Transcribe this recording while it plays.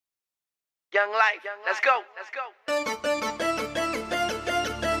Young life, let's go, let's go.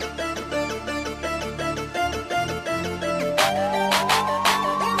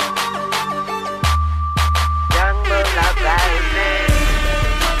 Young mga baby.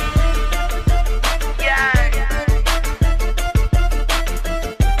 Yeah.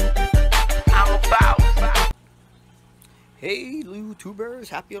 I'm about. Hey YouTubers,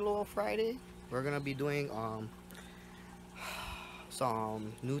 happy Aloha Friday. We're gonna be doing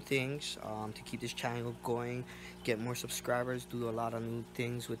some new things to keep this channel going, get more subscribers, do a lot of new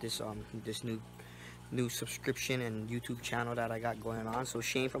things with this this new subscription and YouTube channel that I got going on. So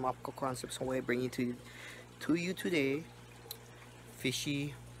Shane from Optical Concepts Hawaii bringing to you today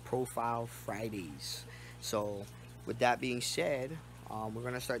Fishy Profile Fridays. So with that being said, we're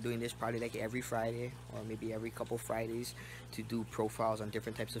gonna start doing this probably like every Friday or maybe every couple Fridays to do profiles on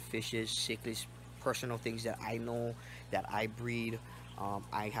different types of fishes, cichlids, personal things that I know, that I breed,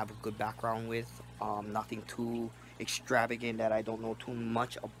 I have a good background with, nothing too extravagant that I don't know too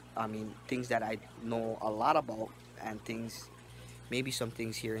much of. I mean, things that I know a lot about, and things, maybe some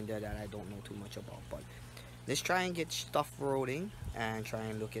things here and there that I don't know too much about. But let's try and get stuff rolling and try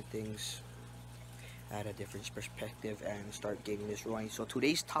and look at things at a different perspective and start getting this rolling. So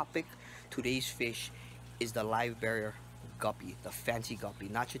today's topic, today's fish is the Livebearer Guppy, the fancy guppy,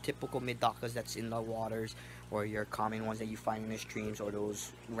 not your typical mid-dockas that's in the waters or your common ones that you find in the streams or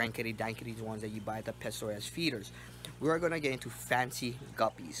those rankety-dankety ones that you buy at the pet store as feeders. We are gonna get into fancy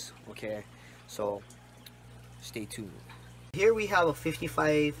guppies, okay? So stay tuned. Here we have a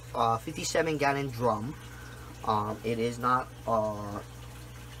 57 gallon drum. It is not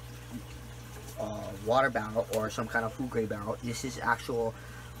water barrel or some kind of food grade barrel. This is actual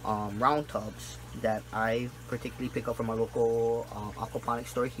round tubs that I particularly pick up from a local aquaponics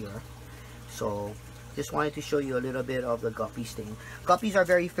store here. So just wanted to show you a little bit of the guppies thing. Guppies are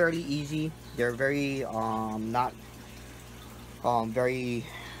fairly easy. They're very not very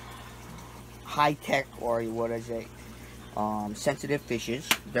high tech, or what is it, sensitive fishes.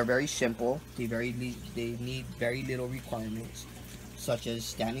 They're very simple. They need very little requirements, such as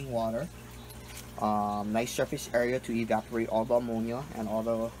standing water, nice surface area to evaporate all the ammonia and all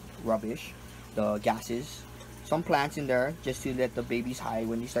the rubbish, the gases, some plants in there just to let the babies hide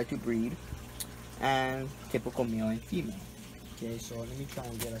when they start to breed, and typical male and female. Okay, so let me try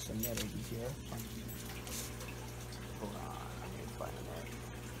and get us a net over here. Hold on, let me find a net.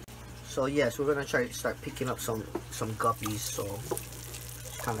 So yes, we're gonna try to start picking up some guppies. So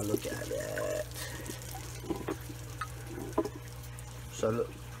let's kind of look at it. So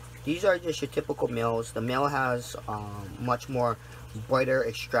look, these are just your typical males. The male has much more brighter,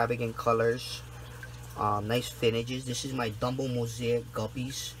 extravagant colors, nice finishes. This is my Dumbo Mosaic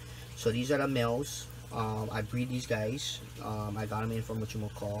Guppies. So these are the males. I breed these guys. I got them in from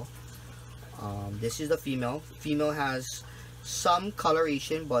whatchamacall. This is the female. Female has some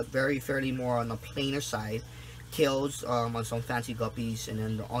coloration, but fairly more on the plainer side. Tails on some fancy guppies, and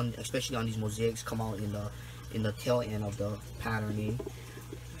then especially on these mosaics, come out in the tail end of the patterning.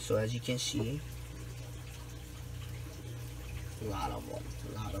 So as you can see, a lot of them,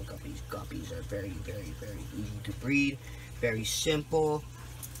 a lot of guppies. Guppies are very easy to breed, very simple.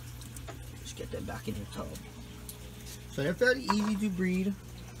 Let's get them back in the tub. So they're fairly easy to breed.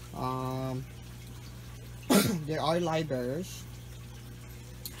 They are live bearers,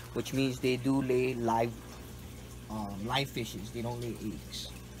 which means they do lay live fishes. They don't lay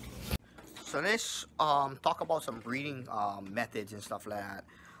eggs. So let's talk about some breeding methods and stuff like that.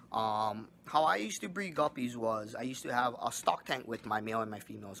 How I used to breed guppies was I used to have a stock tank with my male and my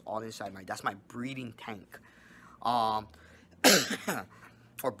females all inside that's my breeding tank. Or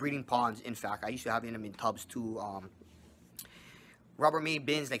breeding ponds, in fact. I used to have them in tubs too. Rubbermaid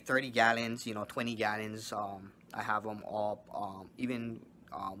bins, like 30 gallons, 20 gallons. I have them all, even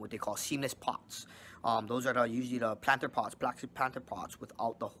what they call seamless pots. Those are usually the planter pots, plastic planter pots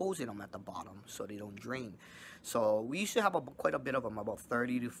without the holes in them at the bottom, so they don't drain. So we used to have quite a bit of them, about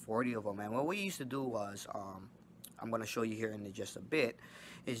 30 to 40 of them. And what we used to do was, I'm going to show you here in just a bit,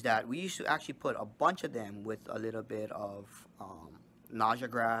 is that we used to actually put a bunch of them with a little bit of nausea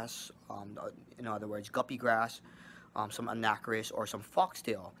grass, in other words, guppy grass, some anacris, or some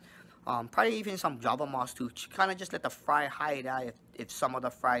foxtail. Probably even some Java moss to kind of just let the fry hide out. If some of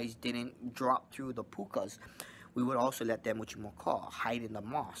the fries didn't drop through the pukas, we would also let them, hide in the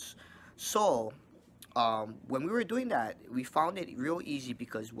moss. So when we were doing that, we found it real easy,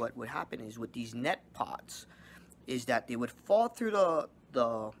 because what would happen is with these net pots is that they would fall through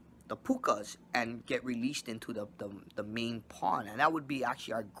the pukas and get released into the main pond, and that would be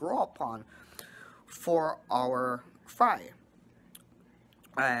actually our grow up pond for our fry.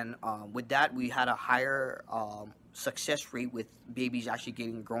 And with that, we had a higher success rate with babies actually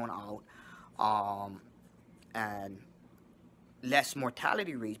getting grown out, and less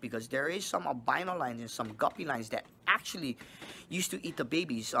mortality rates, because there is some albino lines and some guppy lines that actually used to eat the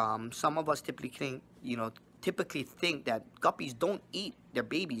babies. Some of us typically think that guppies don't eat their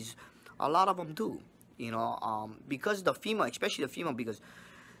babies. A lot of them do, because the female, especially the female, because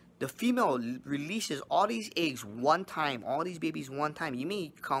the female releases all these eggs one time, all these babies one time. You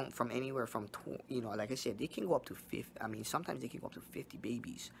may count from anywhere from, like I said, they can go up to 50. I mean, sometimes they can go up to 50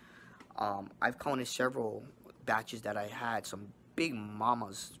 babies. I've counted several batches that I had, some big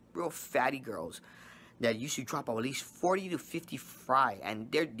mamas, real fatty girls that used to drop at least 40 to 50 fry,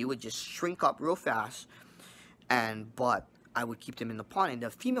 and they would just shrink up real fast. But I would keep them in the pond, and the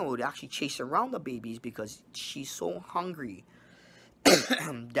female would actually chase around the babies because she's so hungry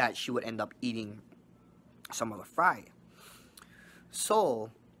that she would end up eating some of the fry.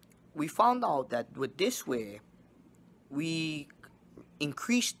 So we found out that with this way, we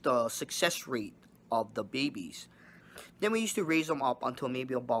increased the success rate of the babies. Then we used to raise them up until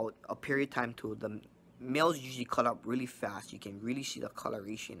maybe about a period of time to the males usually cut up really fast. You can really see the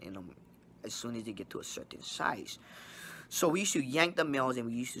coloration in them as soon as they get to a certain size. So we used to yank the males, and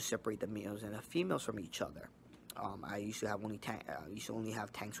we used to separate the males and the females from each other. I used to only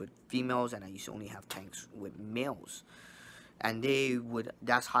have tanks with females, and I used to only have tanks with males. And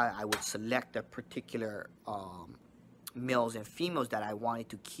that's how I would select the particular males and females that I wanted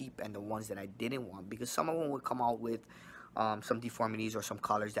to keep, and the ones that I didn't want, because some of them would come out with some deformities or some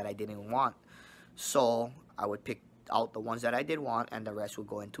colors that I didn't want. So I would pick out the ones that I did want, and the rest would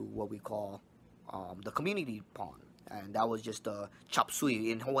go into what we call the community pond. And that was just the chop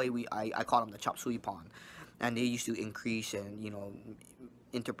suey. In Hawaii, I call them the chop suey pond. And they used to increase and,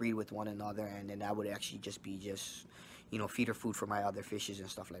 interbreed with one another, and then that would actually just be feeder food for my other fishes and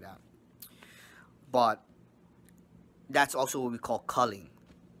stuff like that. But that's also what we call culling.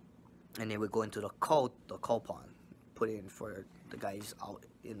 And they would go into the cull pond, put in for the guys out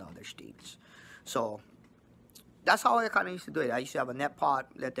in other states. So that's how I kind of used to do it. I used to have a net pot,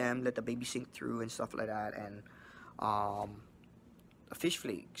 let the baby sink through and stuff like that, and fish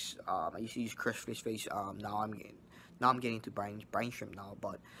flakes. I used to use crushed fish flakes. Now I'm getting into brine shrimp now,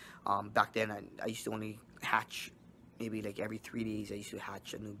 but back then I used to only hatch maybe like every 3 days. I used to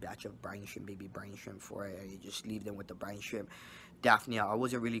hatch a new batch of baby brine shrimp for it, and you just leave them with the brine shrimp. Daphnia, I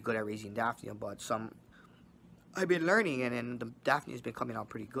wasn't really good at raising Daphnia, but I've been learning, and then the Daphnia has been coming out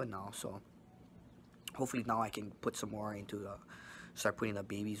pretty good now. So hopefully now I can put some more into start putting the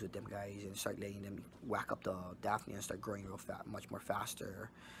babies with them guys, and start letting them whack up the Daphnia and start growing real fast, much more faster.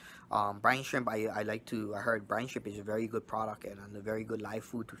 Brine shrimp, I heard brine shrimp is a very good product and a very good live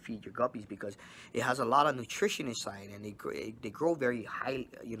food to feed your guppies, because it has a lot of nutrition inside, and they grow very high,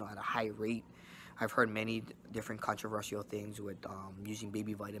 at a high rate. I've heard many different controversial things with using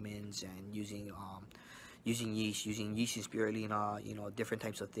baby vitamins and using yeast and spirulina, different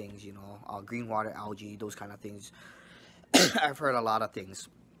types of things, green water algae, those kind of things. I've heard a lot of things.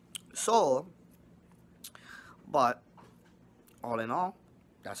 So, but all in all,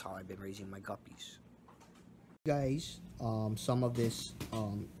 that's how I've been raising my guppies. Guys, some of this,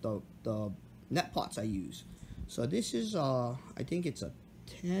 the net pots I use. So this is, I think it's a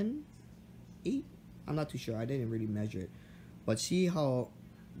 10/8. I'm not too sure. I didn't really measure it. But see how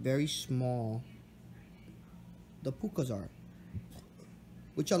very small the pukas are,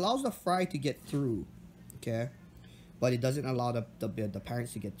 which allows the fry to get through, okay? But it doesn't allow the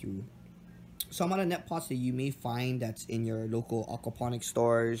parents to get through. Some of the net pots that you may find that's in your local aquaponics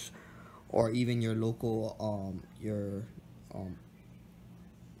stores, or even your local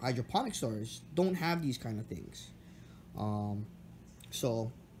hydroponic stores, don't have these kind of things.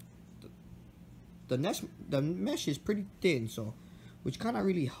 So the mesh is pretty thin, so which kind of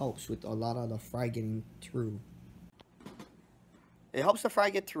really helps with a lot of the fry getting through. It helps the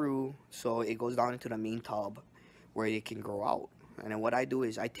fry get through, so it goes down into the main tub where it can grow out. And then what I do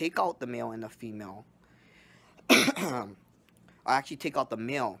is I take out the male and the female. I actually take out the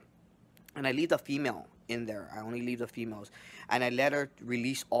male, and I leave the female in there. I only leave the females, and I let her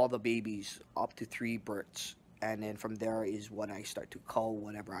release all the babies up to 3 births. And then from there is when I start to cull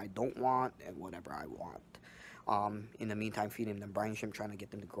whatever I don't want and whatever I want. In the meantime, feeding them brine shrimp, trying to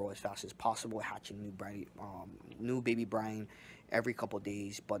get them to grow as fast as possible, hatching new baby brine every couple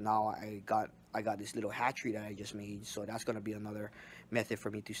days. But now I got this little hatchery that I just made, so that's gonna be another method for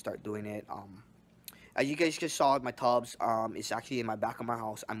me to start doing it. As you guys just saw, my tubs, it's actually in my back of my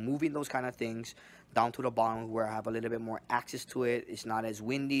house. I'm moving those kind of things down to the bottom where I have a little bit more access to it. It's not as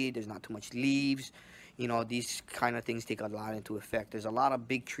windy. There's not too much leaves. You know, these kind of things take a lot into effect. There's a lot of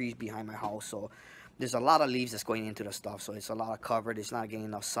big trees behind my house, so there's a lot of leaves that's going into the stuff, so it's a lot of covered. It's not getting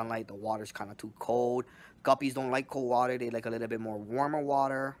enough sunlight. The water's kind of too cold. Guppies don't like cold water. They like a little bit more warmer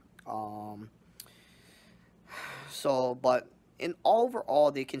water. But in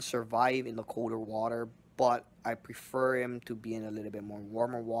overall, they can survive in the colder water, but I prefer them to be in a little bit more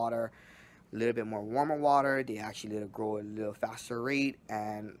warmer water. A little bit more warmer water, they actually grow at a little faster rate,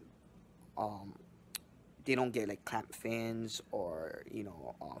 and they don't get like clamp fins or, you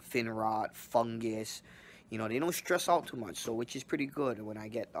know, fin rot, fungus. You know, they don't stress out too much, so which is pretty good when I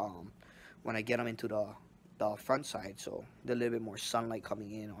get them into the front side, so there's a little bit more sunlight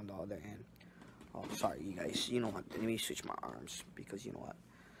coming in on the other end. Oh, sorry, you guys. You know what? Let me switch my arms because you know what?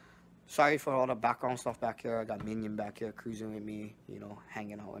 Sorry for all the background stuff back here. I got Minion back here cruising with me, you know,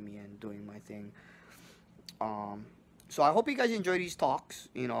 hanging out with me and doing my thing. So I hope you guys enjoy these talks,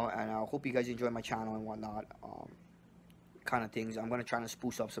 you know, and I hope you guys enjoy my channel and whatnot, kind of things. I'm gonna try to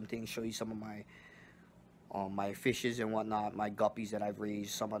spruce up some things, show you some of my fishes and whatnot, my guppies that I've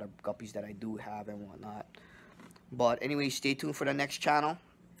raised, some of the guppies that I do have and whatnot. But anyway, stay tuned for the next channel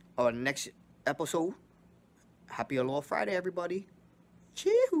or next episode. Happy Aloha Friday, everybody.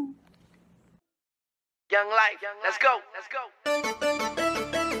 Chee-hoo. Young life. Let's go. Let's go.